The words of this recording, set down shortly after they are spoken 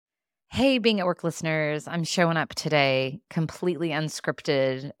Hey, being at work listeners, I'm showing up today completely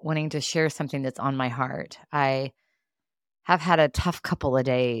unscripted, wanting to share something that's on my heart. I have had a tough couple of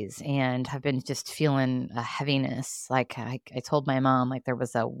days and have been just feeling a heaviness. I told my mom, like there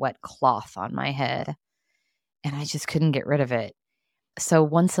was a wet cloth on my head and I just couldn't get rid of it. So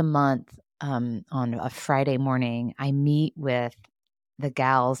once a month, on a Friday morning, I meet with the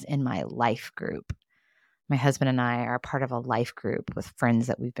gals in my life group. My husband and I are part of a life group with friends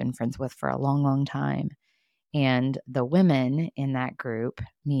that we've been friends with for a long, long time. And the women in that group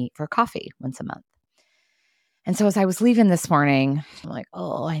meet for coffee once a month. And so as I was leaving this morning, I'm like,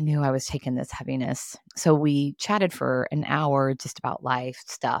 oh, I knew I was taking this heaviness. So we chatted for an hour just about life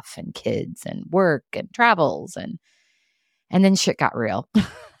stuff and kids and work and travels and then shit got real.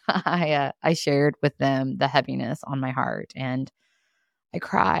 I shared with them the heaviness on my heart and I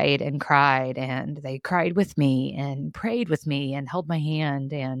cried and cried and they cried with me and prayed with me and held my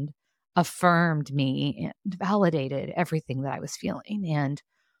hand and affirmed me and validated everything that I was feeling. And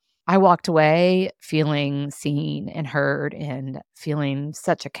I walked away feeling seen and heard and feeling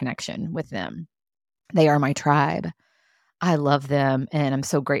such a connection with them. They are my tribe. I love them and I'm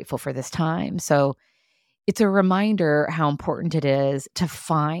so grateful for this time. So it's a reminder how important it is to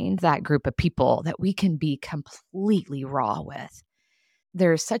find that group of people that we can be completely raw with.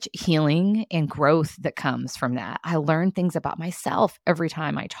 There's such healing and growth that comes from that. I learn things about myself every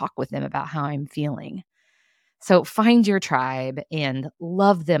time I talk with them about how I'm feeling. So find your tribe and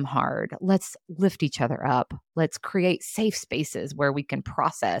love them hard. Let's lift each other up. Let's create safe spaces where we can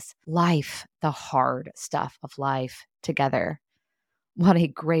process life, the hard stuff of life together. What a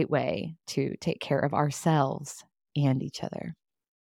great way to take care of ourselves and each other.